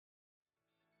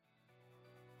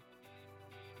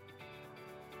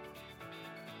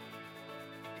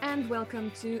and welcome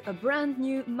to a brand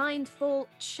new Mindful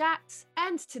Chat.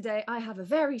 And today I have a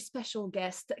very special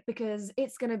guest because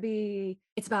it's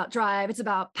about drive, it's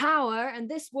about power. And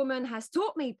this woman has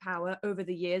taught me power over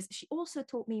the years. She also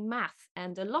taught me math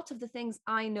and a lot of the things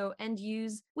I know and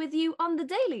use with you on the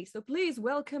daily. So please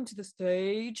welcome to the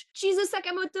stage, Chizu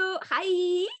Sakamoto.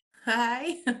 Hi.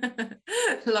 Hi.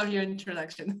 Love your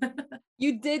introduction.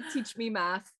 You did teach me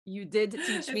math. You did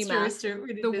teach me It's true, math. it's true.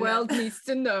 We did The do world that. needs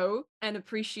to know and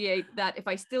appreciate that if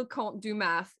I still can't do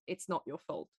math, it's not your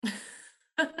fault.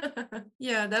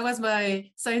 Yeah, that was my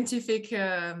scientific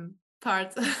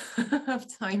part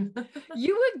of time.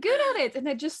 You were good at it, and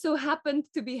I just so happened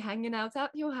to be hanging out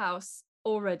at your house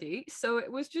already. So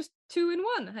it was just 2 in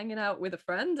 1, hanging out with a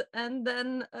friend and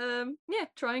then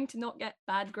trying to not get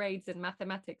bad grades in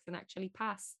mathematics and actually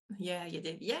pass. Yeah, you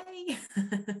did. Yay.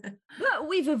 But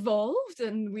we've evolved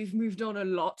and we've moved on a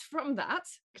lot from that,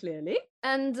 clearly.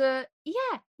 And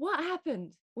what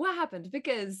happened? What happened?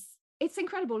 Because it's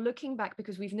incredible looking back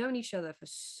because we've known each other for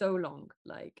so long.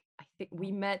 Like, I think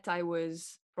we met, I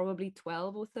was probably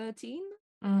 12 or 13,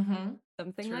 something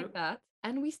True. like that.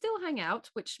 And we still hang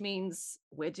out, which means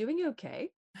we're doing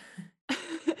okay.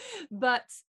 But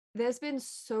there's been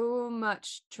so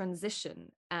much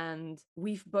transition and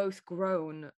we've both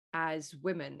grown as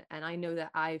women. And I know that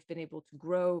I've been able to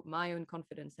grow my own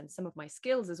confidence and some of my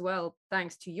skills as well,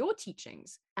 thanks to your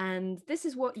teachings. And this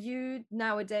is what you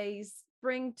nowadays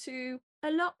bring to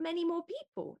a lot, many more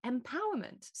people,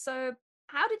 empowerment. So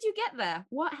how did you get there?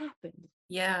 What happened?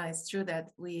 Yeah, it's true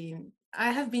that I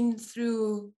have been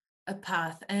through a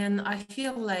path, and I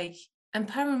feel like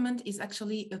empowerment is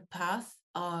actually a path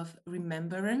of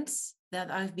remembrance that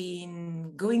I've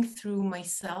been going through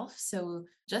myself. So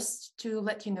just to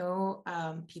let you know,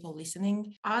 people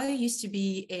listening, I used to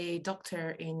be a doctor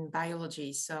in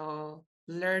biology. So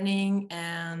learning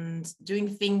and doing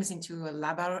things into a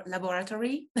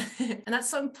laboratory. And at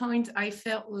some point, I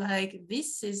felt like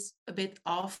this is a bit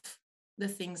off the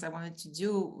things I wanted to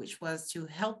do, which was to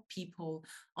help people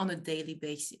on a daily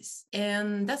basis.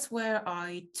 And that's where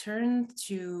I turned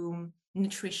to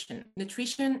nutrition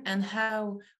and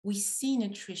how we see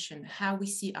nutrition, how we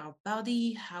see our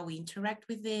body, how we interact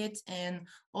with it, and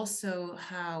also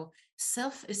how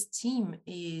self-esteem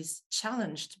is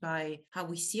challenged by how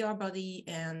we see our body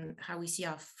and how we see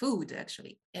our food,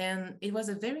 actually. And it was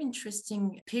a very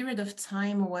interesting period of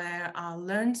time where I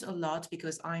learned a lot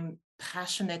because I'm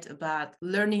passionate about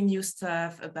learning new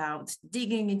stuff, about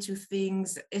digging into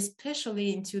things,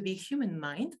 especially into the human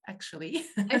mind, actually.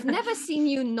 I've never seen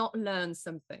you not learn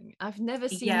something. I've never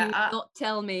seen you not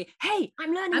tell me, hey,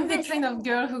 I'm learning this. I'm the kind of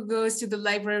girl who goes to the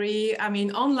library,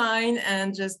 online,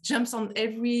 and just jumps on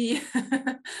every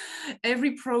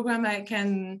every program I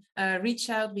can reach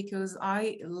out because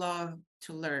I love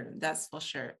to learn, that's for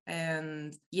sure.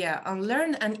 And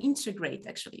learn and integrate,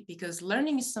 actually, because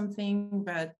learning is something,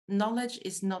 but knowledge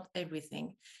is not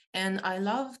everything. And I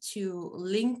love to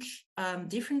link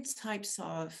different types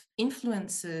of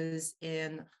influences.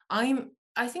 And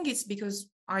I think it's because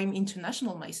I'm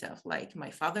international myself. Like, my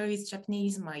father is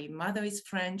Japanese, my mother is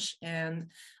French,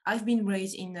 and I've been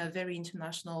raised in a very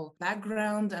international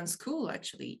background and school,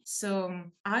 actually. So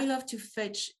I love to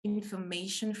fetch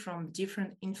information from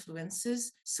different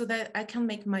influences so that I can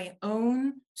make my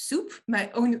own soup,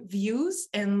 my own views,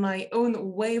 and my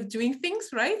own way of doing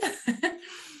things, right?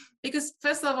 Because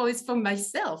first of all, it's for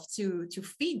myself to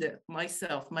feed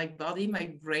myself, my body,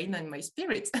 my brain, and my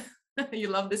spirit. You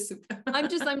love the soup. I'm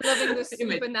loving the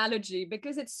soup analogy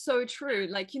because it's so true.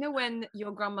 Like, when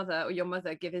your grandmother or your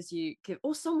mother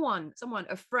or someone,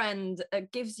 a friend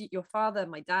gives you, your father,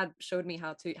 my dad showed me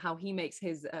how he makes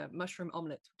his mushroom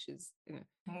omelet, which is,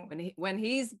 when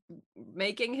he's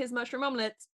making his mushroom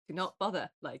omelet, do not bother.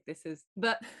 Like, this is,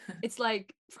 but it's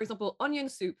like, for example, onion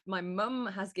soup. My mum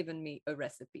has given me a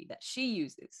recipe that she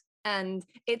uses, and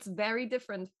it's very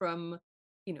different from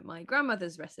my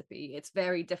grandmother's recipe. It's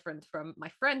very different from my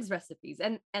friends' recipes,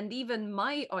 and even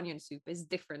my onion soup is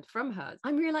different from hers.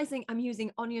 I'm realizing I'm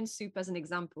using onion soup as an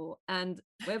example, and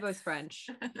we're both French.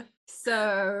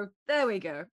 So there we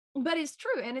go. But it's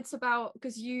true, and it's about,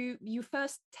 because you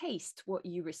first taste what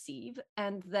you receive,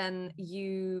 and then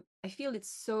I feel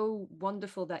it's so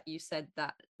wonderful that you said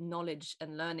that knowledge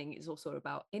and learning is also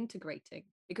about integrating,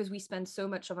 because we spend so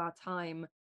much of our time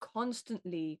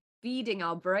constantly feeding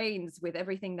our brains with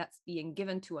everything that's being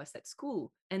given to us at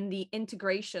school, and the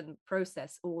integration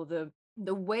process, or the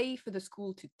way for the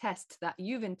school to test that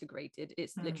you've integrated,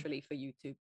 is literally for you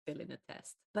to fill in a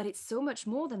test. But it's so much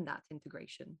more than that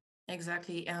integration.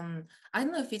 Exactly. I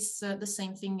don't know if it's the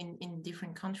same thing in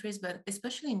different countries, but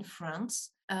especially in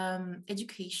France,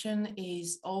 education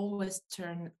is always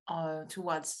turned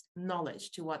towards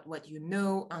knowledge, to what you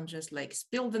know, and just like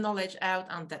spill the knowledge out,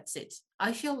 and that's it.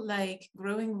 I feel like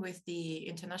growing with the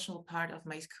international part of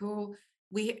my school,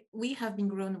 we have been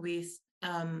grown with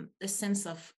a sense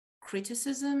of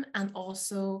criticism, and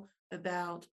also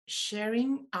about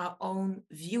sharing our own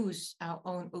views, our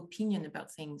own opinion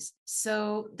about things.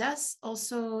 So that's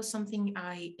also something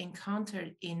I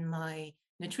encountered in my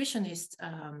nutritionist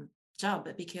job,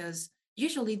 because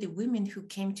usually the women who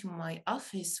came to my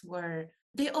office were,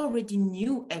 they already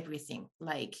knew everything,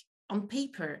 like on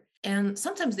paper, and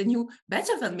sometimes they knew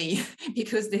better than me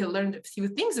because they learned a few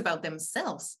things about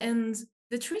themselves. And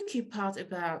the tricky part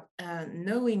about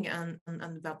knowing and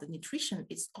about the nutrition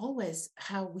is always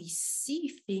how we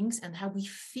see things and how we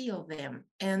feel them.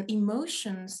 And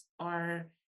emotions are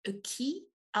a key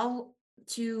how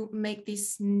to make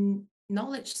this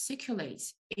knowledge circulate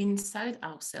inside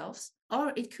ourselves,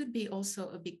 or it could be also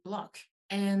a big block.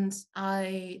 And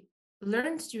I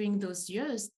learned during those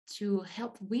years to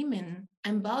help women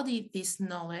embody this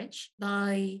knowledge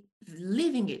by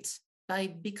living it, by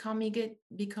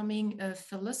becoming a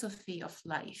philosophy of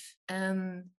life.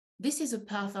 And this is a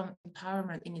path of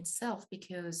empowerment in itself,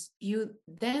 because you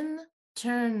then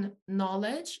turn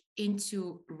knowledge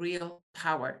into real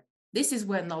power. This is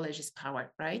where knowledge is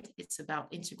power, right? It's about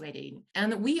integrating.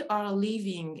 And we are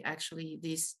living actually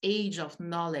this age of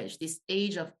knowledge, this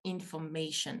age of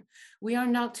information. We are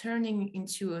now turning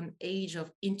into an age of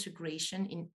integration,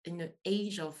 in an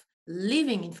age of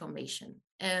living information.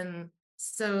 And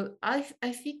so I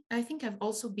think I've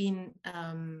also been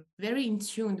very in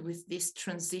tune with this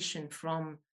transition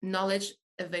from knowledge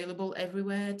available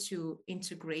everywhere to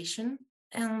integration.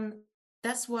 And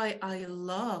that's why I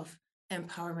love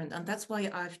empowerment. And that's why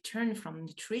I've turned from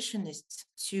nutritionist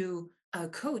to a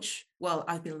coach. Well,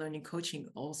 I've been learning coaching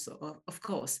also, of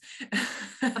course.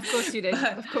 Of course you did.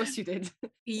 But, of course you did.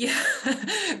 yeah,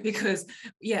 because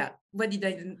what did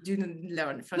I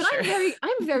learn for But sure?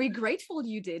 I'm very grateful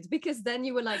you did, because then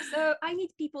you were like, so I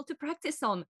need people to practice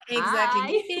on. Exactly. Hi.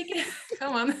 Guinea pig.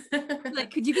 Come on.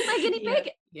 Like, could you be my guinea Yeah.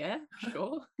 pig? Yeah,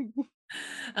 sure.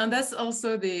 And that's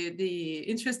also the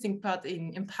interesting part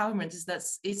in empowerment, is that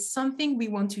it's something we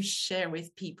want to share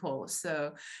with people.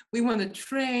 So we want to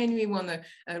train, we want to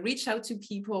reach out to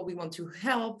people, we want to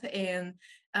help. And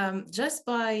just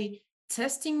by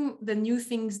testing the new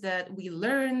things that we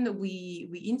learn,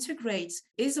 we integrate,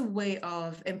 is a way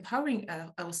of empowering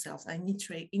ourselves and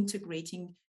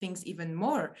integrating things even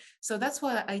more. So that's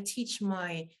why I teach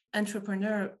my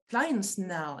entrepreneur clients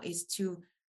now, is to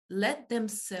let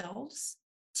themselves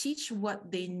teach what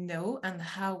they know and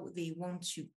how they want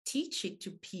to teach it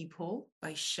to people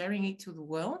by sharing it to the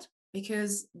world,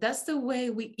 because that's the way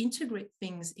we integrate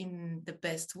things in the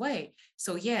best way.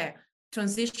 So yeah,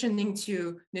 transitioning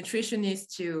to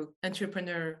nutritionist to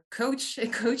entrepreneur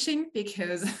coaching,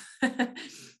 because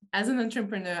as an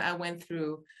entrepreneur I went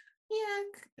through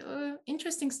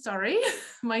interesting story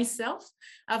myself.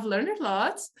 I've learned a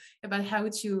lot about how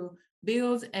to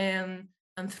build and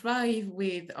thrive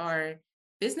with our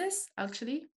business,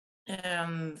 actually.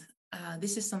 And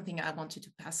this is something I wanted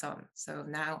to pass on. So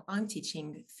now I'm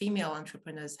teaching female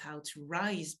entrepreneurs how to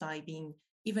rise by being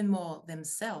even more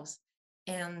themselves,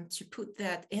 and to put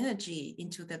that energy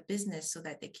into their business so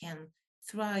that they can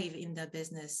thrive in their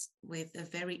business with a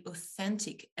very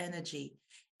authentic energy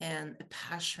and a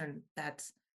passion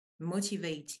that's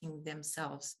motivating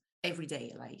themselves every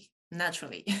day, like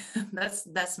naturally.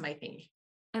 That's my thing.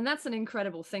 And that's an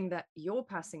incredible thing that you're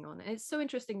passing on. And it's so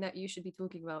interesting that you should be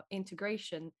talking about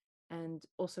integration, and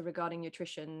also regarding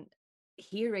nutrition,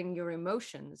 hearing your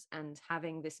emotions and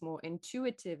having this more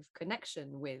intuitive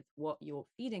connection with what you're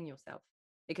feeding yourself.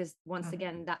 Because once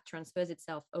again, that transfers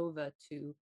itself over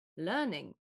to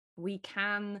learning. We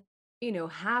can,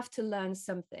 have to learn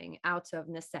something out of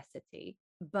necessity,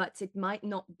 but it might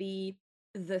not be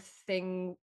the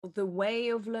thing, the way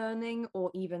of learning,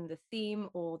 or even the theme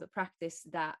or the practice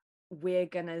that we're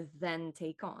gonna then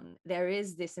take on. There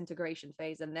is this integration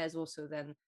phase, and there's also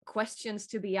then questions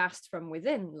to be asked from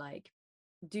within, like,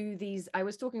 I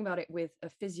was talking about it with a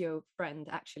physio friend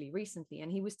actually recently,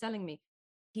 and he was telling me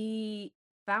he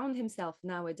found himself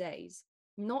nowadays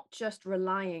not just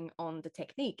relying on the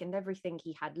technique and everything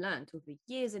he had learned over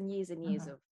years and years and years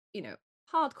of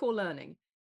hardcore learning.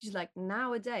 Just like,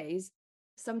 nowadays,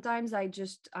 sometimes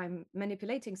I'm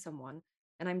manipulating someone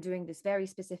and I'm doing this very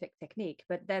specific technique,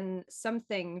 but then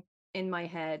something in my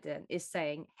head is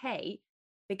saying, hey,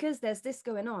 because there's this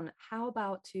going on, how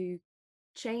about to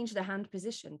change the hand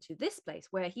position to this place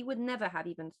where he would never have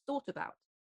even thought about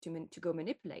to go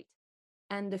manipulate.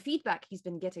 And the feedback he's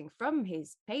been getting from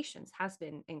his patients has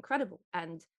been incredible.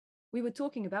 And we were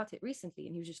talking about it recently,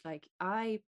 and he was just like,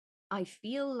 I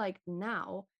feel like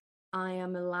now I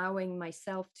am allowing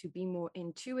myself to be more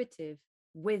intuitive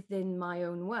within my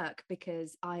own work,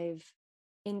 because I've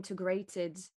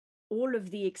integrated all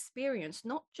of the experience,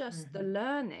 not just the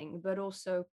learning, but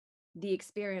also the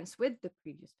experience with the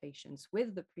previous patients,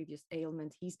 with the previous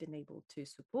ailment he's been able to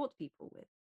support people with.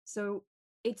 So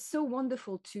it's so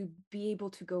wonderful to be able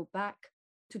to go back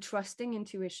to trusting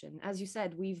intuition. As you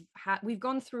said, we've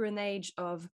gone through an age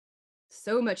of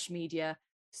so much media,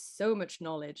 so much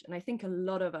knowledge, and I think a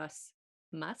lot of us,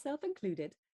 myself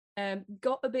included,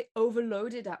 got a bit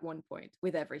overloaded at one point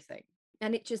with everything,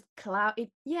 and it just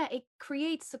it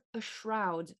creates a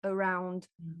shroud around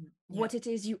what it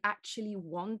is you actually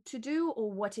want to do,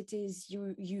 or what it is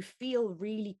you feel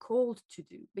really called to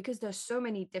do, because there's so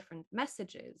many different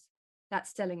messages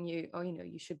that's telling you, oh,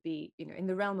 you should be, in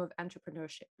the realm of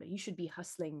entrepreneurship, you should be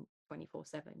hustling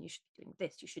 24/7, you should be doing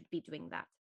this, you should be doing that.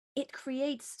 It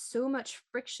creates so much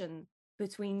friction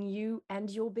between you and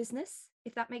your business,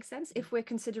 if that makes sense, if we're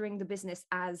considering the business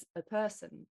as a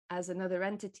person, as another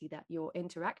entity that you're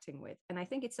interacting with. And I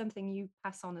think it's something you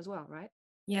pass on as well, right?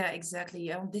 Yeah,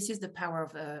 exactly. This is the power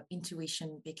of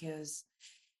intuition, because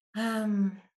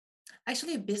um,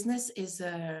 actually,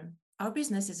 our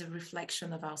business is a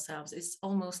reflection of ourselves. It's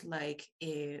almost like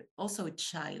also a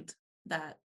child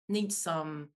that needs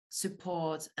some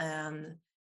support and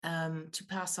to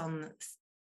pass on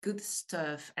good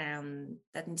stuff, and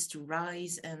that needs to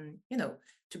rise and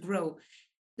to grow.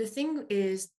 The thing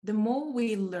is, the more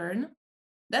we learn,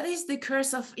 that is the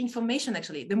curse of information,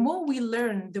 actually. The more we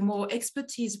learn, the more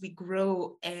expertise we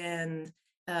grow, and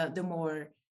the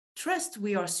more trust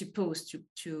we are supposed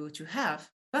to have.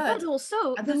 But But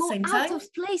also, at the the more same out time,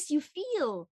 of place you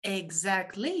feel.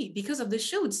 exactly, because of the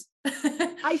shoots.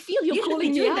 I feel you're You should be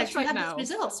calling me doing out that to right have these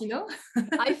now. results.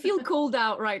 I feel called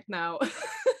out right now.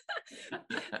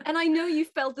 And I know you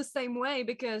felt the same way,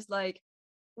 because like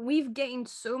we've gained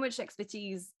so much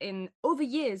expertise in over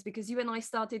years, because you and I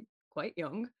started quite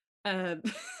young, um,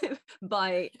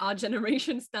 by our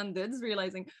generation standards,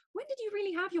 realizing, when did you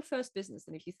really have your first business?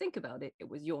 And if you think about it, it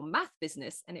was your math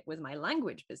business and it was my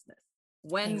language business.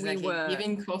 When we Exactly, were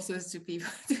giving courses to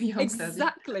people, to youngsters.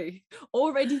 exactly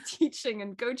already teaching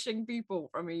and coaching people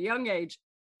from a young age.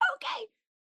 Okay,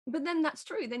 but then that's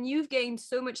true, then you've gained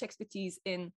so much expertise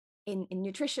in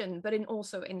nutrition, but in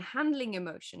also in handling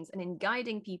emotions and in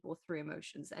guiding people through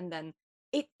emotions. And then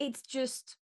it's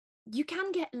just, you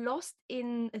can get lost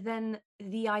in then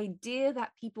the idea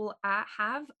that people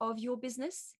have of your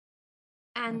business.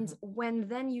 And when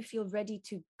then you feel ready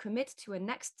to commit to a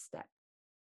next step,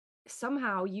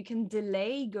 somehow you can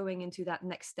delay going into that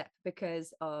next step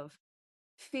because of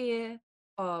fear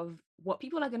of what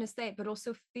people are going to say, but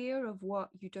also fear of what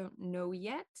you don't know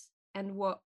yet, and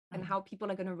how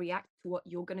people are going to react to what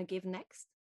you're going to give next.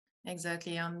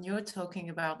 Exactly. You're talking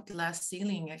about glass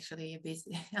ceiling, actually.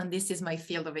 And this is my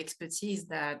field of expertise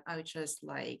that I just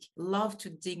like love to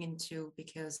dig into,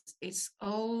 because it's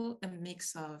all a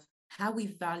mix of how we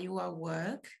value our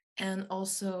work, and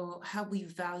also how we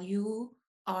value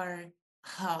our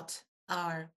heart,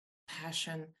 our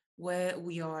passion, where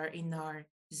we are in our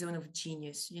zone of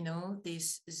genius,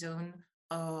 this zone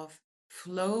of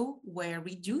flow where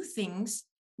we do things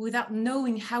without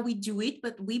knowing how we do it,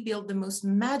 but we build the most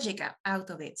magic out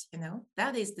of it.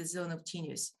 That is the zone of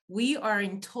genius. We are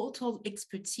in total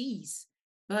expertise,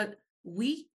 but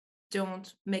we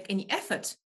don't make any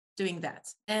effort doing that.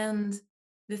 And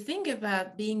the thing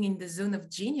about being in the zone of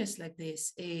genius like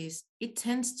this is it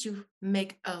tends to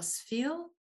make us feel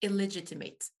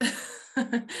illegitimate.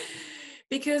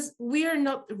 Because we are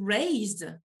not raised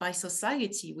by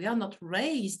society. We are not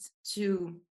raised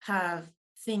to have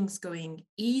things going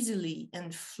easily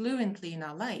and fluently in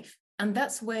our life. And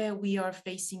that's where we are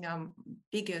facing our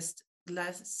biggest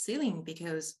glass ceiling,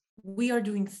 because we are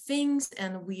doing things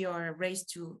and we are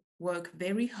raised to work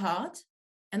very hard.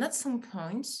 And at some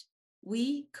point,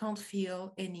 we can't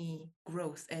feel any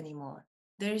growth anymore.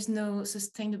 There is no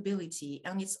sustainability.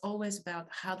 And it's always about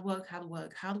hard work, hard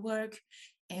work, hard work.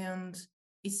 And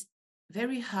it's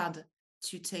very hard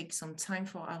to take some time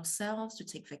for ourselves, to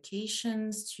take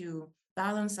vacations, to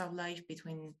balance our life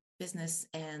between business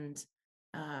and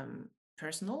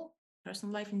personal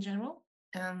life in general.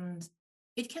 And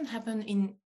it can happen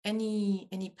in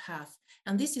any path.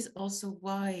 And this is also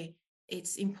why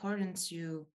it's important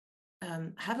to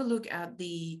have a look at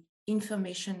the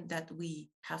information that we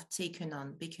have taken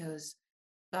on, because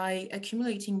by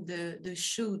accumulating the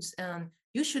shoulds, and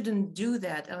you shouldn't do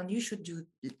that, and you should do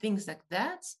things like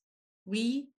that,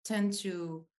 we tend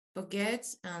to forget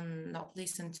and not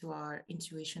listen to our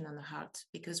intuition and heart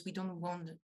because we don't want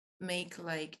to make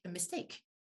like a mistake.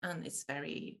 And it's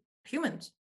very human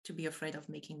to be afraid of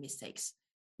making mistakes.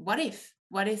 What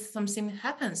if something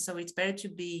happens? So it's better to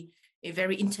be a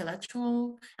very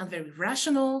intellectual and very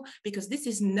rational because this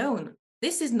is known.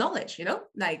 This is knowledge,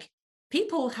 like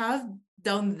people have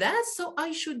done that, so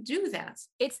I should do that.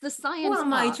 It's the Who science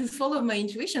am I part. to follow my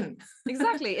intuition?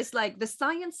 Exactly. It's like the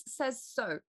science says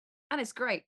so, and it's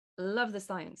great. Love the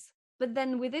science. But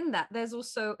then within that, there's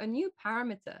also a new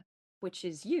parameter, which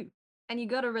is you. And you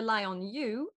got to rely on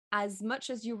you as much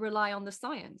as you rely on the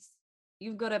science.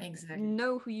 You've got to Exactly.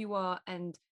 know who you are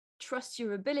and trust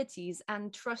your abilities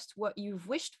and trust what you've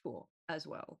wished for as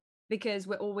well. Because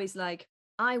we're always like,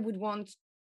 I would want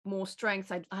more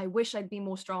strength. I wish I'd be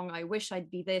more strong. I wish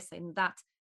I'd be this and that.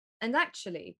 And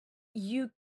actually, you,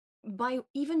 by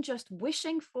even just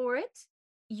wishing for it,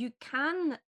 you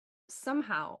can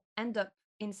somehow end up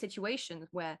in situations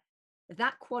where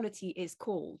that quality is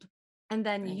called. And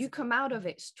then you come out of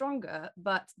Exactly. it stronger,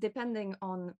 but depending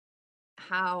on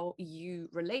how you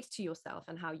relate to yourself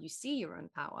and how you see your own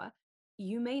power,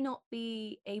 you may not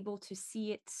be able to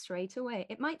see it straight away.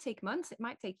 It might take months, it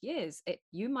might take years.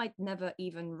 You might never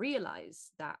even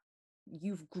realize that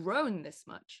you've grown this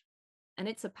much. And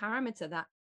it's a parameter that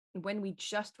when we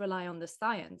just rely on the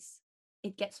science,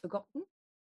 it gets forgotten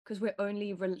because we're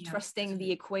only Yeah, trusting the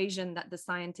totally. equation that the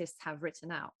scientists have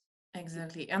written out.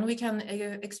 Exactly. And we can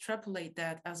extrapolate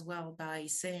that as well by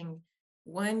saying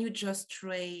when you just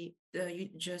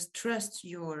trust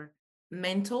your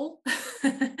mental,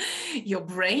 your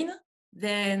brain,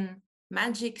 then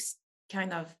magics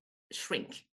kind of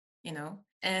shrink,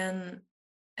 And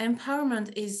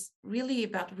empowerment is really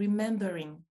about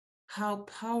remembering how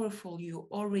powerful you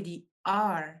already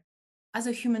are as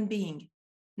a human being,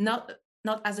 not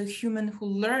not as a human who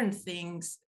learn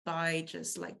things by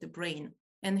just like the brain.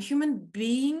 And human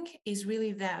being is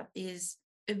really that, is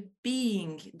a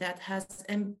being that has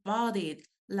embodied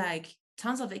like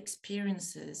tons of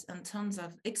experiences and tons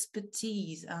of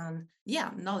expertise and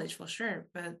yeah, knowledge for sure.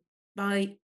 But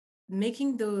by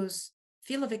making those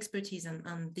field of expertise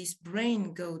and this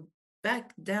brain go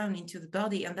back down into the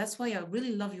body. And that's why I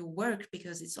really love your work,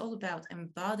 because it's all about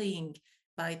embodying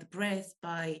by the breath,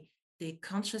 by the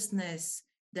consciousness,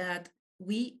 that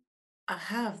we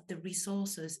have the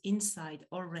resources inside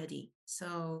already.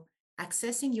 So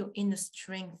accessing your inner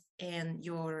strength and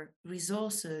your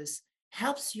resources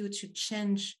helps you to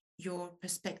change your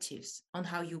perspectives on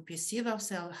how you perceive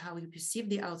yourself, how you perceive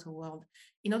the outer world,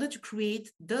 in order to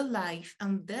create the life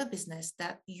and the business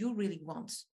that you really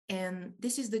want. And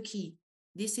this is the key.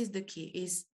 This is the key,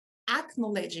 is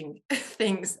acknowledging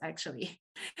things actually.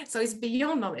 So it's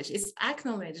beyond knowledge, it's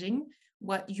acknowledging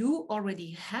what you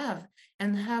already have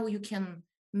and how you can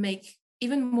make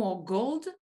even more gold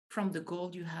from the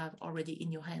gold you have already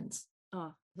in your hands.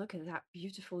 Oh, look at that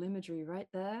beautiful imagery right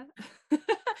there.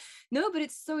 No, but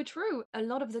it's so true. A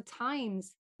lot of the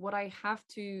times, what I have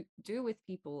to do with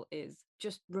people is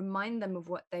just remind them of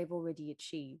what they've already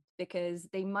achieved, because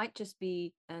they might just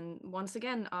be, and once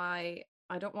again, I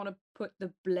don't want to put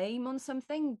the blame on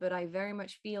something, but I very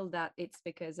much feel that it's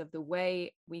because of the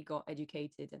way we got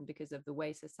educated and because of the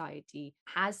way society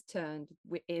has turned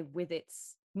with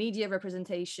its media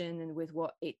representation and with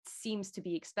what it seems to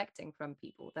be expecting from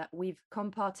people, that we've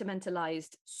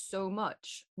compartmentalized so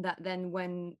much that then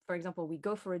when, for example, we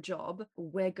go for a job,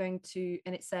 we're going to,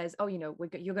 and it says, oh, you're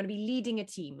going to be leading a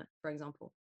team, for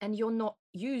example, and you're not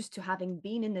used to having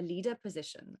been in a leader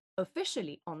position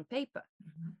officially on paper.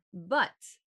 Mhm. But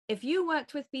if you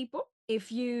worked with people, if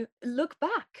you look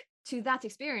back to that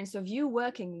experience of you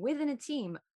working within a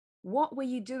team, what were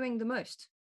you doing the most?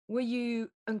 Were you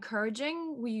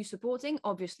encouraging? Were you supporting?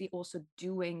 Obviously, also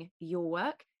doing your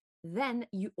work. Then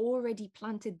you already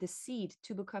planted the seed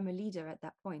to become a leader at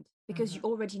that point, because you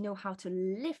already know how to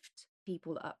lift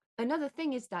people up. Another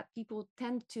thing is that people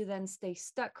tend to then stay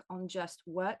stuck on just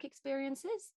work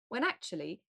experiences, when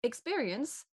actually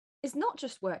experience is not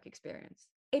just work experience,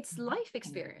 it's life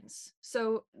experience.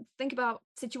 So think about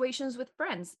situations with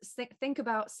friends, think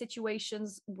about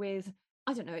situations with,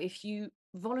 I don't know, if you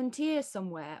volunteer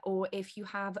somewhere, or if you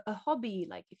have a hobby,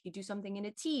 like if you do something in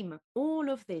a team, all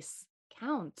of this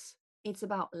counts. It's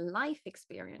about life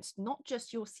experience, not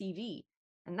just your CV.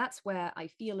 And that's where I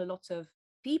feel a lot of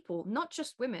people, not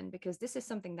just women, because this is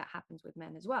something that happens with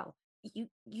men as well.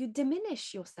 You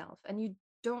diminish yourself and you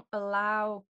don't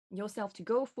allow yourself to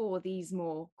go for these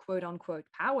more quote unquote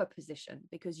power position,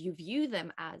 because you view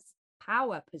them as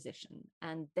power position,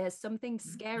 and there's something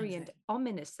scary and Exactly.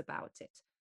 ominous about it.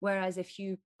 Whereas if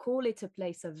you call it a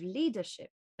place of leadership,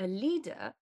 a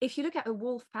leader, if you look at a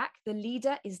wolf pack, the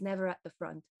leader is never at the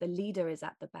front. The leader is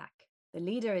at the back. The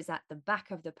leader is at the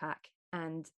back of the pack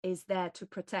and is there to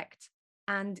protect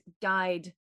and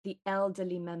guide the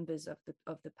elderly members of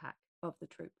the pack, of the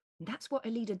troop. And that's what a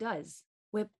leader does.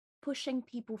 We're pushing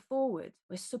people forward.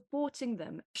 We're supporting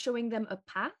them, showing them a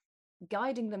path,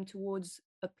 guiding them towards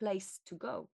a place to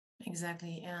go.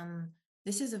 Exactly. And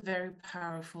this is a very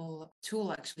powerful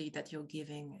tool, actually, that you're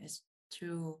giving, is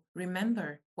to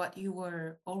remember what you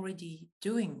were already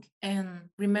doing and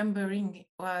remembering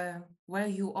where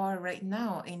you are right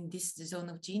now in this zone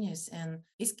of genius. And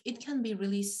it can be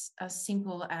really as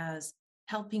simple as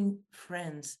helping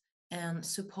friends and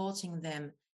supporting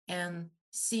them and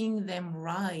seeing them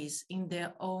rise in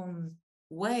their own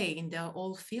way, in their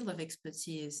own field of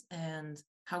expertise, and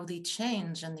how they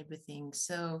change and everything.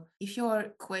 So if you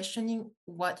are questioning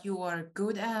what you are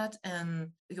good at and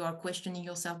you are questioning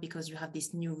yourself because you have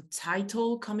this new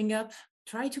title coming up,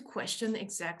 try to question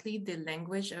exactly the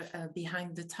language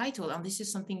behind the title. And this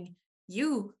is something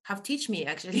you have taught me,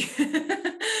 actually.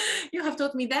 You have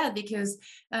taught me that, because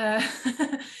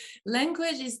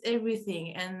language is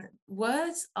everything, and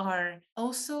words are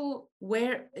also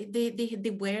where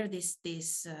they wear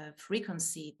this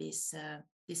frequency, this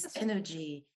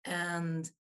energy. And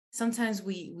sometimes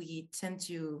we tend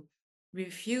to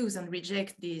refuse and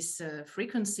reject this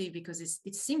frequency because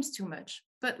it seems too much,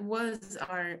 but words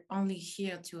are only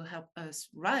here to help us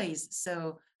rise.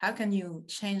 So how can you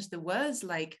change the words,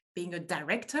 like being a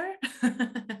director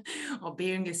or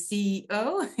being a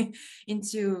CEO,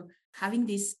 into having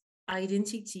this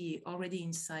identity already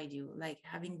inside you, like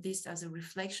having this as a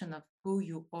reflection of who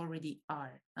you already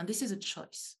are? And this is a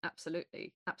choice.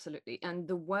 Absolutely, absolutely. And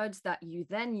the words that you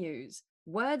then use,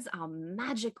 words are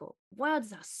magical.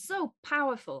 Words are so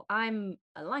powerful. I'm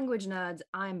a language nerd.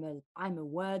 I'm a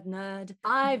word nerd.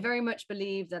 I very much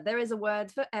believe that there is a word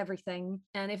for everything.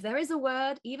 And if there is a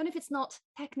word, even if it's not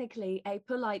technically a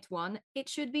polite one, it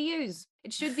should be used.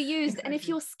 It should be used. Exactly. And if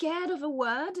you're scared of a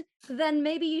word, then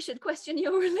maybe you should question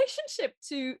your relationship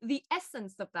to the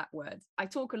essence of that word. I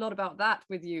talk a lot about that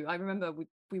with you. I remember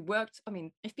we worked, I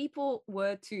mean, if people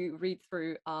were to read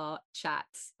through our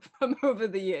chats from over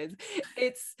the years,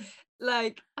 it's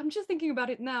like, I'm just thinking about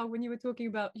it now when you were talking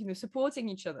about, supporting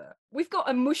each other. We've got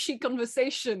a mushy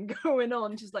conversation going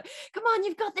on, just like, come on,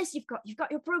 you've got this, you've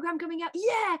got your program coming out.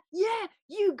 Yeah,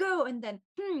 you go. And then,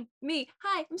 me,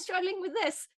 hi, I'm struggling with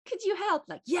this. Could you help?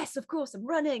 Like, yes, of course, I'm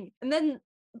running. And then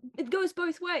it goes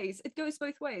both ways.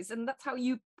 And that's how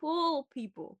you pull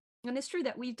people. And it's true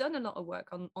that we've done a lot of work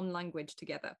on language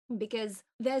together, because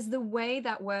there's the way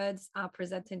that words are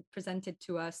presented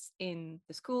to us in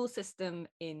the school system,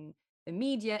 in the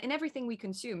media, in everything we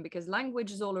consume, because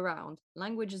language is all around.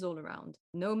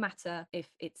 No matter if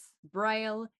it's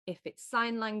Braille, if it's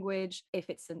sign language, if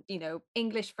it's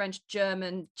English, French,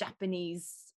 German,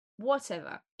 Japanese,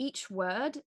 whatever. Each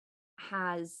word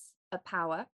has a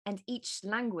power, and each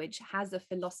language has a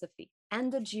philosophy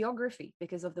and a geography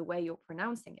because of the way you're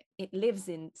pronouncing it. It lives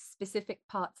in specific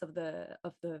parts of the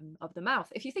mouth.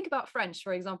 If you think about French,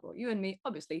 for example, you and me,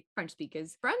 obviously French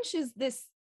speakers, French is this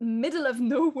middle of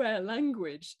nowhere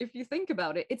language. If you think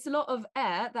about it, it's a lot of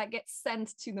air that gets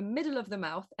sent to the middle of the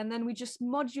mouth, and then we just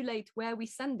modulate where we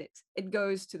send it. It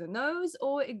goes to the nose,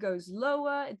 or it goes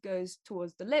lower, it goes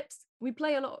towards the lips. We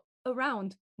play a lot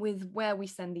around with where we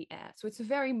send the air. So it's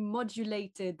very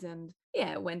modulated. And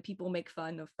yeah, when people make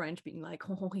fun of French being like,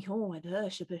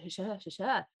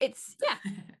 it's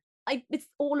it's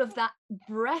all of that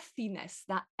breathiness,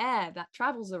 that air that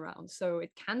travels around. So it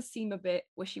can seem a bit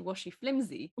wishy-washy,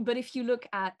 flimsy. But if you look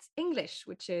at English,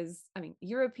 which is,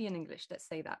 European English, let's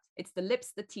say that, it's the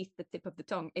lips, the teeth, the tip of the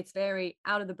tongue. It's very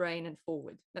out of the brain and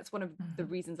forward. That's one of the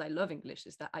reasons I love English,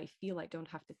 is that I feel I don't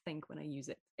have to think when I use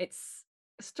it. It's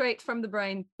straight from the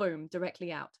brain, boom,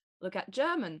 directly out. Look at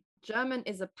German. German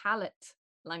is a palate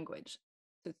language.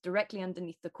 So it's directly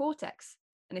underneath the cortex.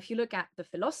 And if you look at the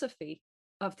philosophy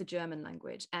of the German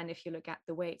language, and if you look at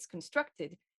the way it's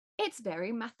constructed, it's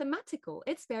very mathematical.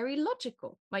 It's very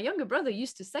logical. My younger brother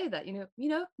used to say that,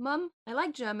 Mum, I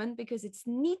like German because it's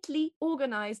neatly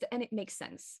organized and it makes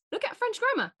sense. Look at French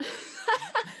grammar.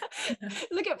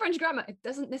 Look at French grammar. It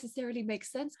doesn't necessarily make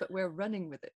sense, but we're running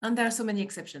with it. And there are so many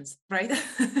exceptions, right?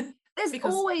 There's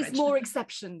always more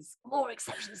exceptions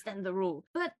than the rule.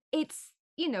 But it's,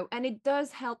 and it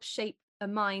does help shape a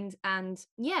mind, and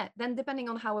yeah, then depending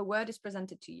on how a word is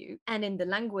presented to you and in the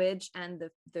language and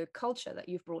the culture that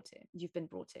you've been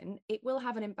brought in, it will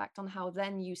have an impact on how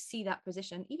then you see that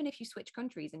position, even if you switch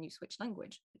countries and you switch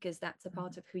language, because that's a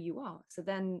part of who you are. So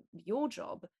then your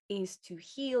job is to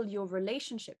heal your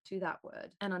relationship to that word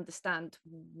and understand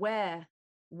where,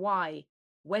 why,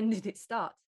 when did it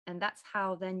start. And that's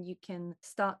how then you can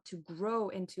start to grow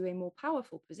into a more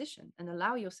powerful position and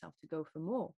allow yourself to go for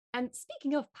more. And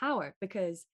speaking of power,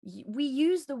 because we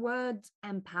use the word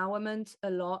empowerment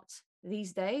a lot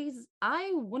these days,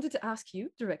 I wanted to ask you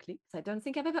directly, because I don't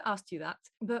think I've ever asked you that,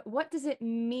 but what does it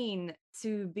mean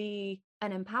to be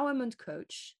an empowerment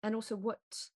coach? And also, what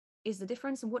is the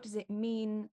difference, and what does it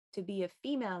mean to be a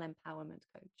female empowerment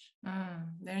coach?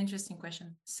 Very interesting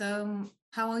question. So,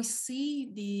 how I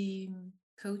see the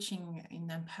coaching in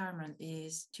empowerment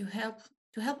is to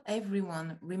help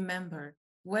everyone remember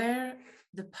where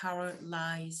the power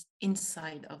lies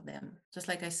inside of them. Just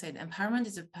like I said, empowerment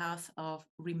is a path of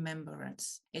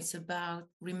remembrance. It's about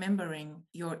remembering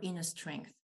your inner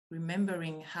strength,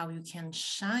 remembering how you can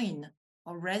shine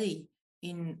already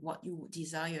in what you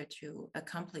desire to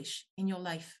accomplish in your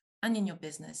life and in your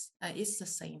business. It's the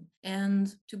same.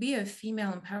 And to be a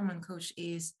female empowerment coach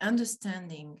is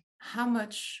understanding how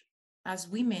much as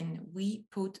women we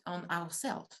put on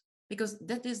ourselves, because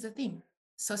that is the thing.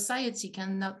 Society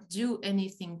cannot do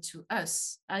anything to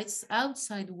us. Its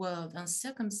outside world and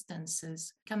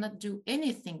circumstances cannot do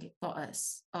anything for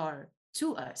us or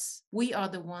to us. We are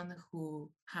the one who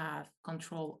have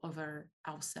control over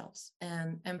ourselves.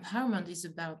 And empowerment is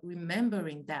about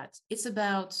remembering that. It's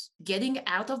about getting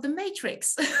out of the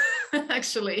matrix,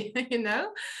 actually,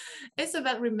 It's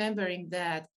about remembering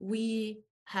that we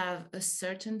have a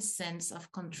certain sense of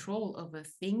control over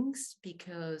things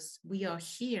because we are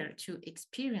here to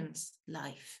experience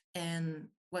life. And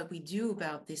what we do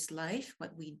about this life,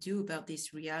 what we do about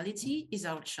this reality is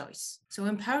our choice. So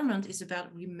empowerment is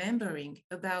about remembering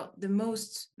about the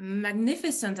most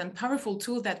magnificent and powerful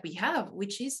tool that we have,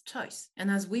 which is choice. And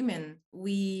as women,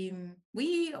 we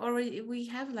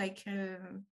have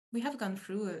we have gone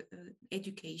through a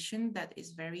education that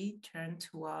is very turned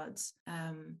towards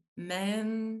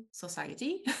men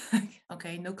society.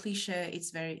 Okay, no cliche.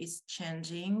 It's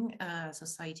changing.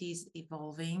 Society is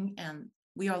evolving, and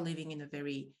we are living in a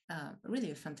very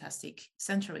really a fantastic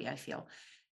century, I feel.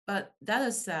 But that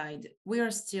aside, we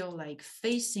are still like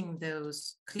facing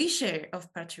those cliches of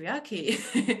patriarchy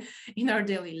in our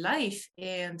daily life.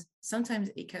 And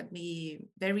sometimes it can be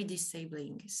very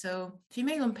disabling. So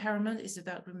female empowerment is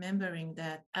about remembering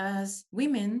that as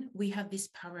women, we have this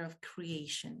power of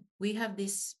creation. We have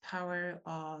this power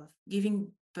of giving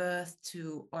birth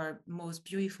to our most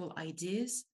beautiful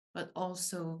ideas, but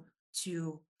also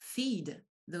to feed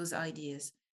those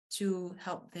ideas, to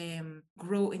help them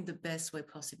grow in the best way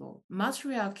possible.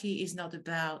 Matriarchy is not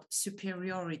about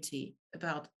superiority,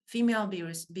 about female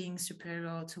being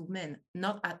superior to men,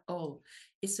 not at all.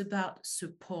 It's about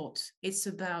support. It's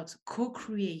about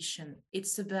co-creation.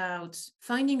 It's about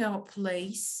finding our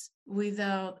place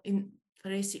without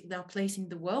our place in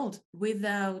the world,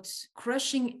 without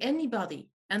crushing anybody.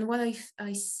 And what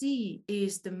I see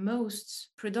is the most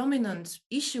predominant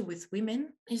issue with women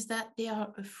is that they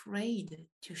are afraid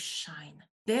to shine.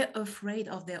 They're afraid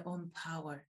of their own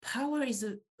power. Power is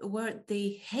a word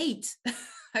they hate,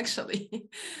 actually.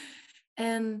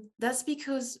 And that's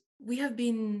because we have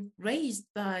been raised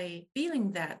by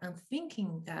feeling that and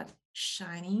thinking that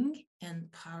shining and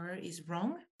power is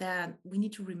wrong, that we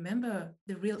need to remember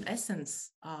the real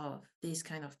essence of this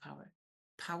kind of power.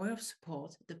 Power of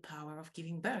support, the power of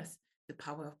giving birth, the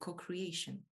power of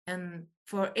co-creation. And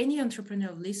for any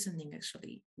entrepreneur listening,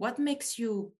 actually, what makes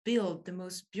you build the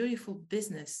most beautiful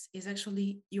business is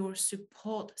actually your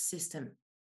support system.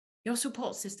 Your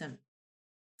support system.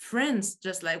 Friends,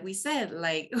 just like we said,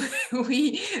 like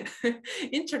we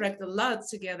interact a lot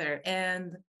together.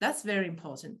 And that's very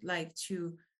important, like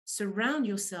to surround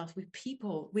yourself with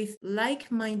people, with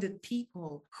like-minded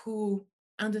people who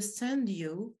understand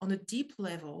you on a deep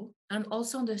level and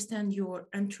also understand your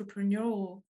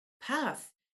entrepreneurial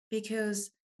path, because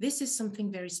this is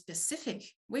something very specific.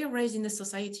 We are raised in a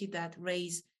society that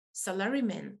raise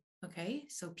salarymen, okay?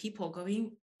 So people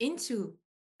going into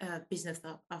business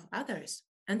of others.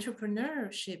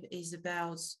 Entrepreneurship is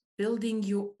about building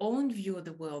your own view of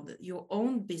the world, your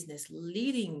own business,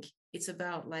 leading. It's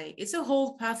about it's a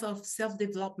whole path of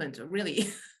self-development,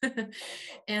 really.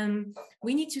 And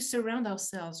we need to surround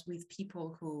ourselves with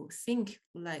people who think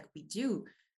like we do.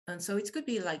 And so it could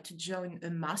be like to join a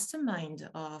mastermind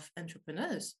of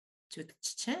entrepreneurs. to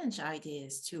exchange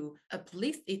ideas, to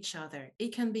uplift each other.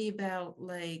 It can be about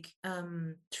like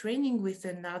training with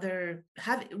another.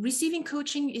 Receiving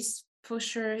coaching is for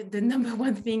sure the number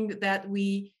one thing that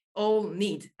we all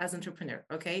need as entrepreneur.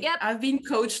 Okay. Yep. I've been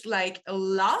coached like a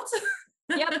lot.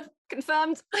 Yep.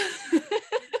 Confirmed.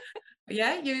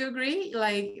 Yeah, you agree?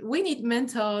 Like we need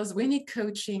mentors, we need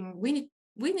coaching, we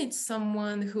need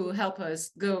someone who help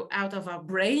us go out of our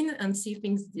brain and see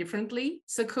things differently.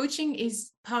 So coaching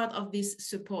is part of this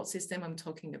support system I'm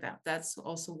talking about. That's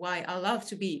also why I love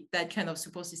to be that kind of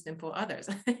support system for others.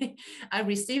 I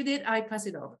received it, I pass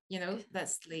it on. You know,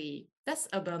 that's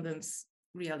abundance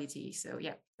reality. So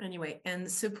yeah. Anyway,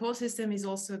 and support system is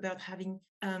also about having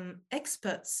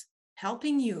experts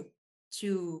helping you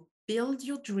to build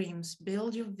your dreams,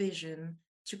 build your vision,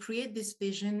 to create this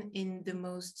vision in the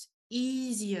most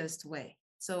easiest way.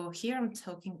 So here I'm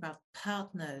talking about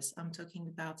partners. I'm talking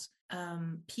about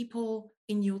people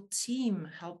in your team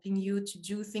helping you to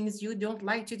do things you don't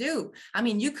like to do. I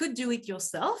mean, you could do it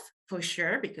yourself for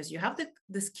sure because you have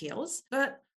the skills,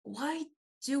 but why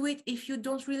do it if you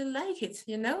don't really like it,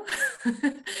 you know?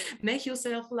 Make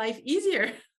yourself life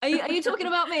easier. Are you talking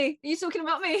about me? Are you talking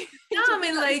about me? No, I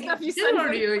mean, like, who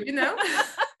are you, you know?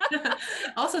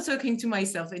 Also talking to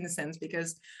myself in a sense,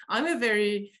 because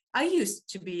I used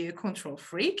to be a control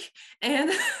freak, and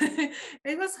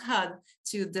it was hard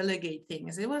to delegate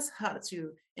things. It was hard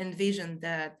to envision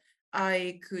that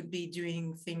I could be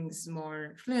doing things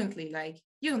more fluently. Like,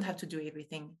 you don't have to do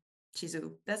everything,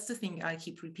 Chizu. That's the thing I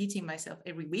keep repeating myself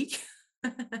every week.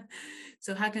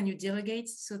 So how can you delegate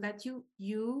so that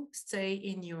you stay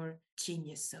in your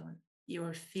genius zone,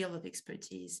 your field of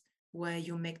expertise, where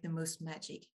you make the most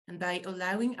magic? And by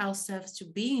allowing ourselves to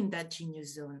be in that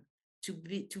genius zone, to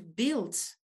build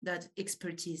that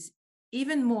expertise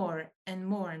even more and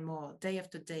more and more day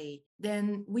after day,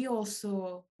 then we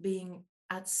also being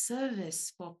at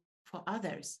service for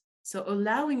others. So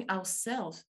allowing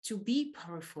ourselves to be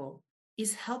powerful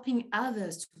is helping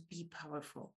others to be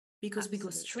powerful, because we go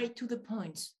straight to the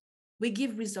point. We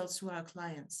give results to our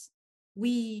clients.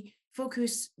 We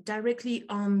focus directly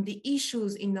on the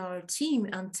issues in our team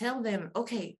and tell them,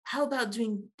 okay, how about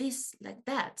doing this like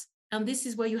that? And this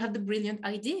is where you have the brilliant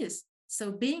ideas.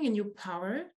 So being in your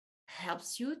power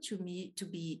helps you to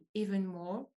be even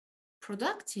more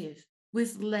productive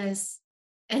with less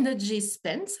energy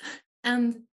spent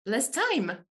and less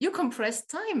time. You compress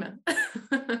time.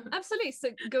 Absolutely. So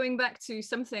going back to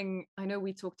something I know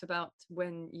we talked about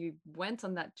when you went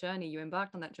on that journey, you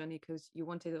embarked on that journey because you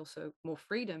wanted also more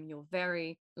freedom. You're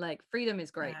very like, freedom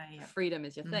is great. Yeah. Freedom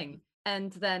is your thing.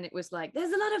 And then it was like,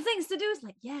 there's a lot of things to do. It's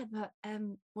like, yeah, but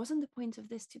wasn't the point of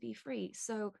this to be free?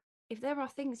 So if there are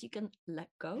things you can let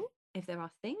go, if there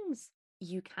are things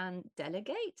you can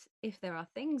delegate, if there are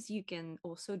things you can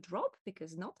also drop,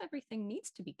 because not everything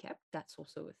needs to be kept, that's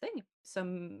also a thing.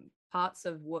 Some parts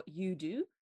of what you do,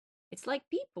 it's like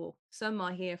people. Some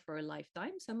are here for a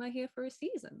lifetime, some are here for a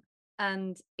season.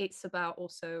 And it's about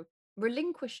also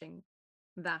relinquishing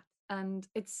that. And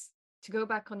it's, to go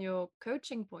back on your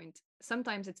coaching point,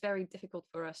 sometimes it's very difficult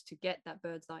for us to get that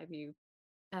bird's eye view.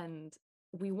 And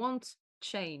we want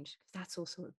change, because that's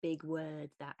also a big word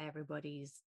that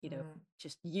everybody's,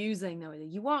 just using now.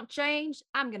 You want change?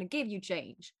 I'm going to give you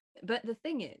change. But the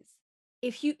thing is,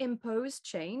 if you impose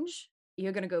change,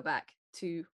 you're going to go back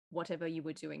to whatever you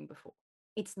were doing before.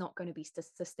 It's not going to be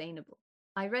sustainable.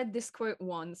 I read this quote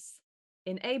once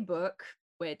in a book,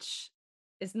 which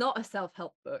is not a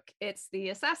self-help book. It's the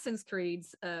Assassin's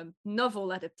Creed's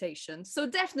novel adaptation. So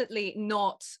definitely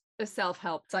not a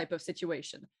self-help type of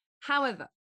situation. However,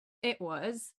 it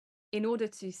was, in order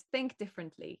to think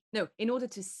differently, no, in order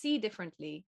to see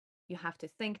differently, you have to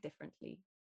think differently.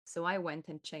 So I went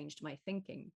and changed my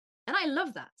thinking. And I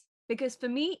love that, because for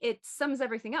me, it sums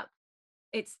everything up.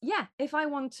 It's, yeah, if I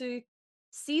want to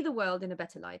see the world in a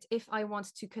better light, if I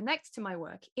want to connect to my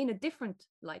work in a different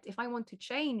light, if I want to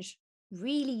change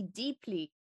really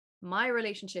deeply my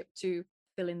relationship to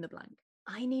fill in the blank,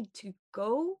 I need to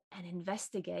go and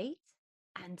investigate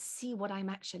and see what I'm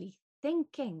actually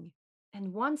thinking.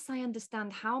 And once I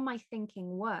understand how my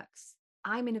thinking works,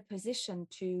 I'm in a position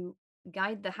to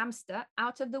guide the hamster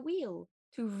out of the wheel,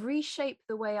 to reshape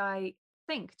the way I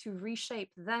think, to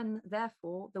reshape then,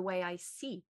 therefore, the way I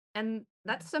see. And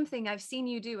that's something I've seen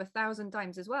you do 1,000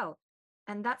 times as well.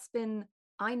 And that's been,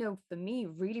 I know, for me,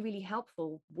 really, really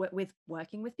helpful with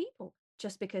working with people,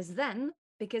 just because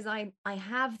I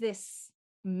have this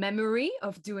memory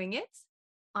of doing it,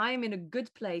 I'm in a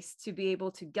good place to be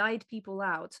able to guide people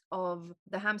out of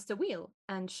the hamster wheel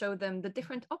and show them the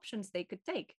different options they could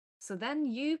take. So then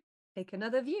you take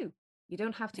another view. You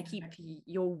don't have to keep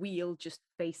your wheel just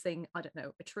facing, I don't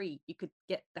know, a tree. You could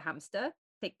get the hamster,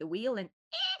 take the wheel and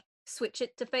switch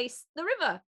it to face the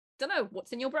river. Don't know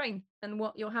what's in your brain and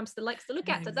what your hamster likes to look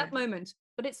at that moment.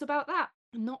 But it's about that,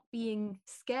 not being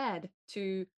scared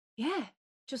to,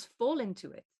 just fall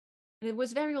into it. And it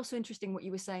was very also interesting what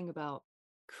you were saying about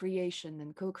creation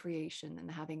and co-creation and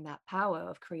having that power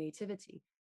of creativity.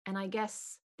 And I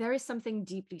guess there is something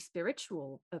deeply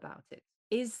spiritual about it.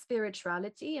 Is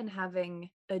spirituality and having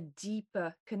a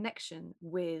deeper connection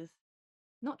with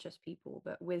not just people,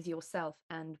 but with yourself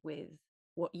and with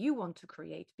what you want to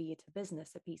create, be it a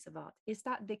business, a piece of art, is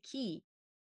that the key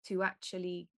to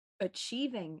actually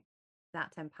achieving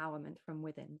that empowerment from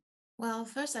within? Well,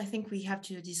 first, I think we have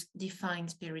to define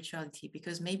spirituality,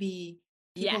 because maybe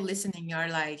people listening are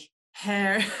like,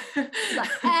 hair.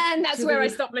 And that's where I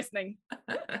stopped listening.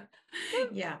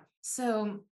 Yeah.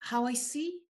 So how I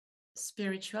see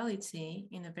spirituality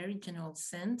in a very general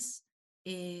sense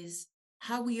is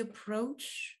how we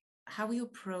approach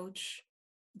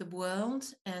the world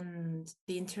and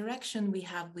the interaction we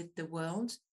have with the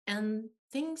world, and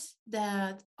things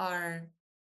that are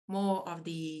more of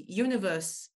the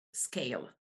universe scale,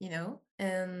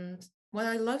 And what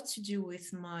I love to do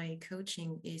with my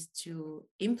coaching is to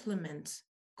implement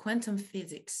quantum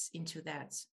physics into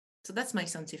that. So that's my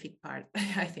scientific part,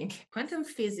 I think. Quantum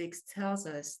physics tells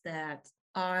us that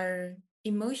our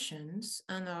emotions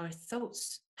and our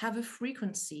thoughts have a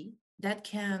frequency that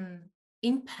can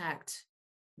impact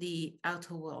the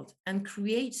outer world and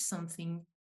create something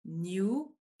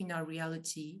new in our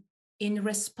reality in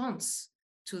response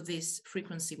to this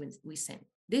frequency we send.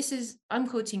 I'm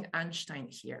quoting Einstein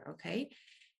here, okay?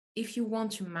 If you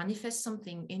want to manifest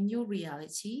something in your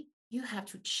reality, you have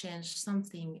to change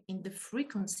something in the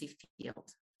frequency field.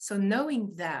 So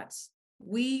knowing that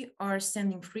we are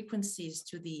sending frequencies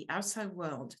to the outside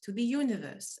world, to the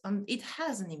universe, and it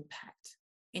has an impact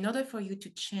in order for you to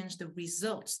change the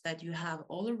results that you have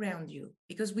all around you.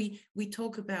 Because we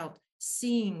talk about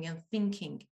seeing and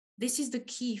thinking. This is the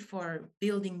key for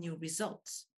building new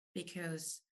results,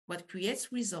 because what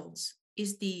creates results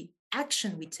is the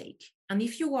action we take. And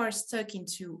if you are stuck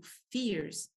into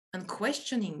fears and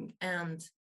questioning and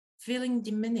feeling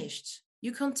diminished,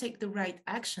 you can't take the right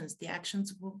actions. The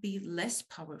actions will be less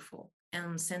powerful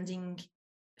and sending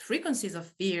frequencies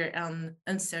of fear and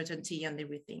uncertainty and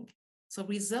everything. So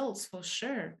results for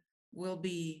sure will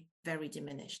be very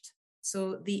diminished.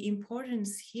 So the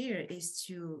importance here is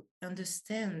to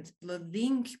understand the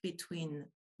link between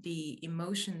the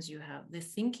emotions you have, the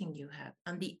thinking you have,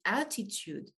 and the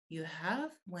attitude you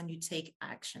have when you take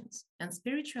actions. And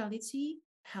spirituality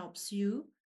helps you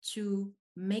to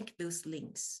make those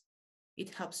links.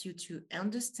 It helps you to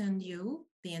understand you,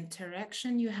 the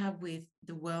interaction you have with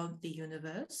the world, the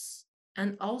universe,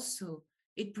 and also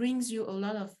it brings you a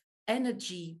lot of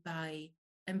energy by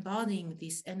embodying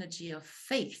this energy of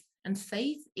faith. And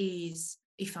faith is,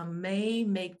 if I may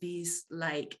make this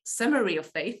like summary of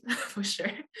faith, for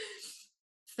sure,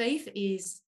 faith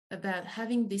is about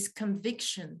having this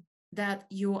conviction that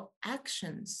your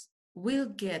actions will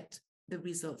get the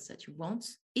results that you want,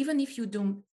 even if you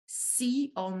don't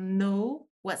see or know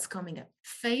what's coming up.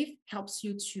 Faith helps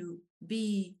you to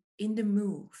be in the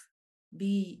move,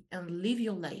 be and live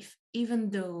your life, even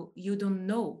though you don't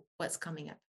know what's coming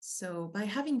up. So by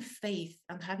having faith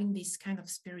and having this kind of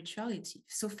spirituality,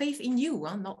 so faith in you,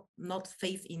 not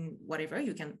faith in whatever,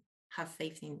 you can have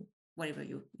faith in whatever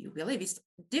you believe. It's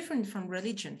different from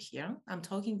religion here. I'm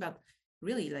talking about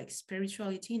really like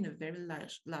spirituality in a very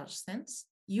large sense.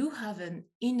 You have an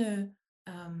inner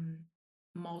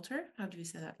motor. How do you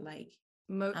say that? Like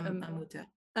motor.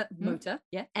 Motor,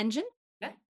 engine.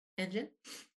 Yeah, engine.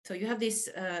 So you have this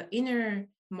inner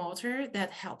motor that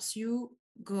helps you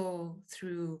go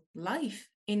through life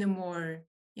in a more,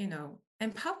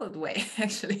 empowered way,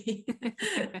 actually.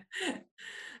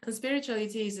 And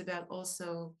spirituality is about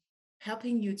also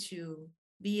helping you to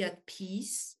be at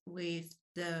peace with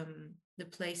the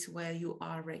place where you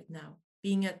are right now,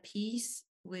 being at peace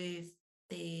with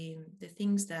the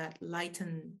things that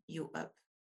lighten you up.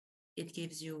 It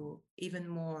gives you even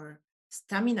more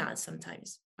stamina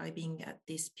sometimes by being at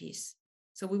this peace.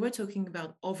 So we were talking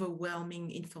about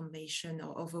overwhelming information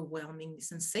or overwhelming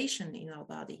sensation in our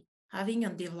body. Having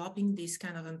and developing this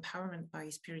kind of empowerment by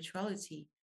spirituality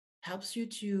helps you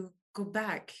to go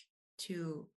back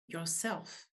to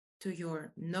yourself, to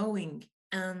your knowing,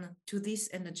 and to this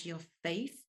energy of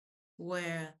faith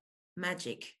where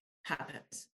magic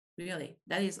happens. Really,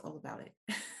 that is all about it.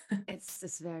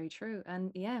 It's very true.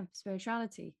 And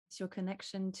spirituality, it's your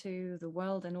connection to the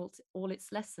world and all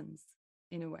its lessons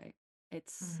in a way.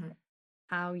 It's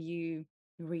how you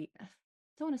I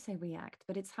don't want to say react,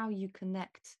 but it's how you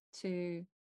connect to,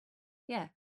 yeah,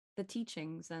 the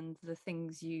teachings and the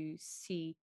things you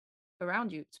see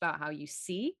around you. It's about how you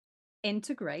see,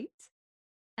 integrate,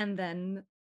 and then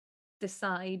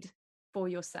decide for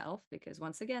yourself, because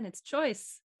once again, it's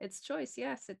choice. It's choice.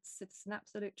 Yes, it's an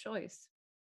absolute choice.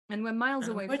 And we're miles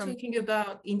And away we're from, talking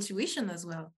about intuition as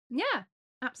well. yeah,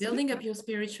 absolutely. Building up your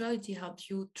spirituality helps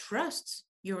you trust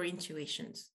your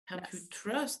intuitions, help you Yes.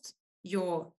 trust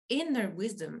your inner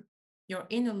wisdom, your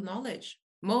inner knowledge,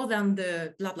 more than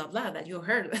the blah blah blah that you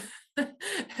heard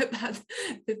about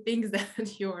the things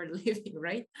that you're living,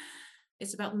 right?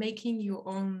 It's about making your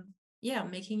own, yeah,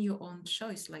 making your own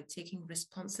choice, like taking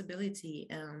responsibility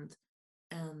and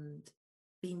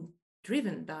being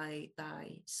driven by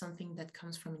something that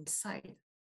comes from inside.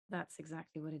 That's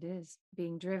exactly what it is.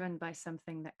 Being driven by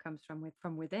something that comes from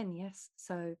within, yes.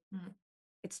 So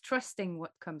it's trusting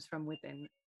what comes from within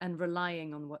and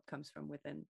relying on what comes from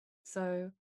within.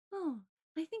 So, oh,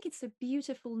 I think it's a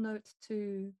beautiful note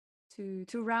to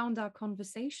round our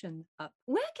conversation up.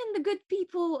 Where can the good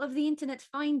people of the internet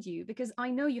find you? Because I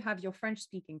know you have your French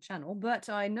speaking channel, but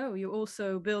I know you're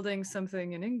also building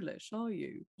something in English, are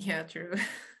you? Yeah, true.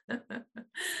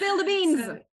 Spill the beans.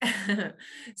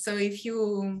 So if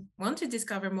you want to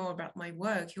discover more about my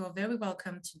work, you are very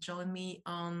welcome to join me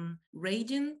on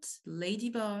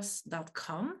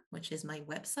radiantladyboss.com, which is my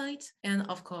website, and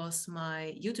of course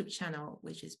my YouTube channel,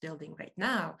 which is building right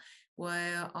now,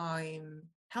 where I'm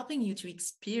helping you to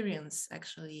experience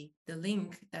actually the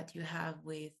link that you have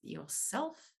with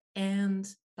yourself, and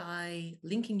by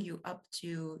linking you up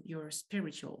to your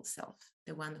spiritual self,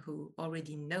 the one who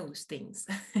already knows things.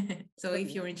 So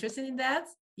if you're interested in that,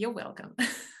 you're welcome.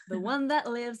 The one that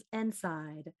lives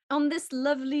inside. On this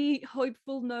lovely,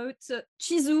 hopeful note,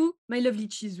 Chizu, my lovely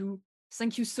Chizu,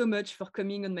 thank you so much for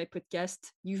coming on my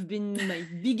podcast. You've been my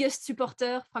biggest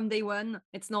supporter from day one.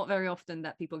 It's not very often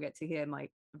that people get to hear my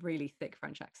really thick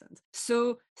French accent.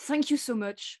 So thank you so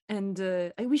much. And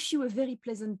I wish you a very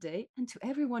pleasant day. And to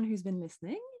everyone who's been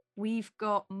listening, we've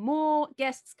got more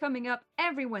guests coming up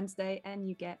every Wednesday, and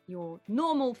you get your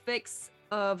normal fix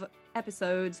of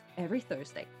episodes every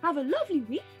Thursday. Have a lovely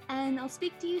week, and I'll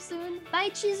speak to you soon.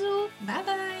 Bye, Chizu. Bye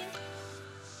bye.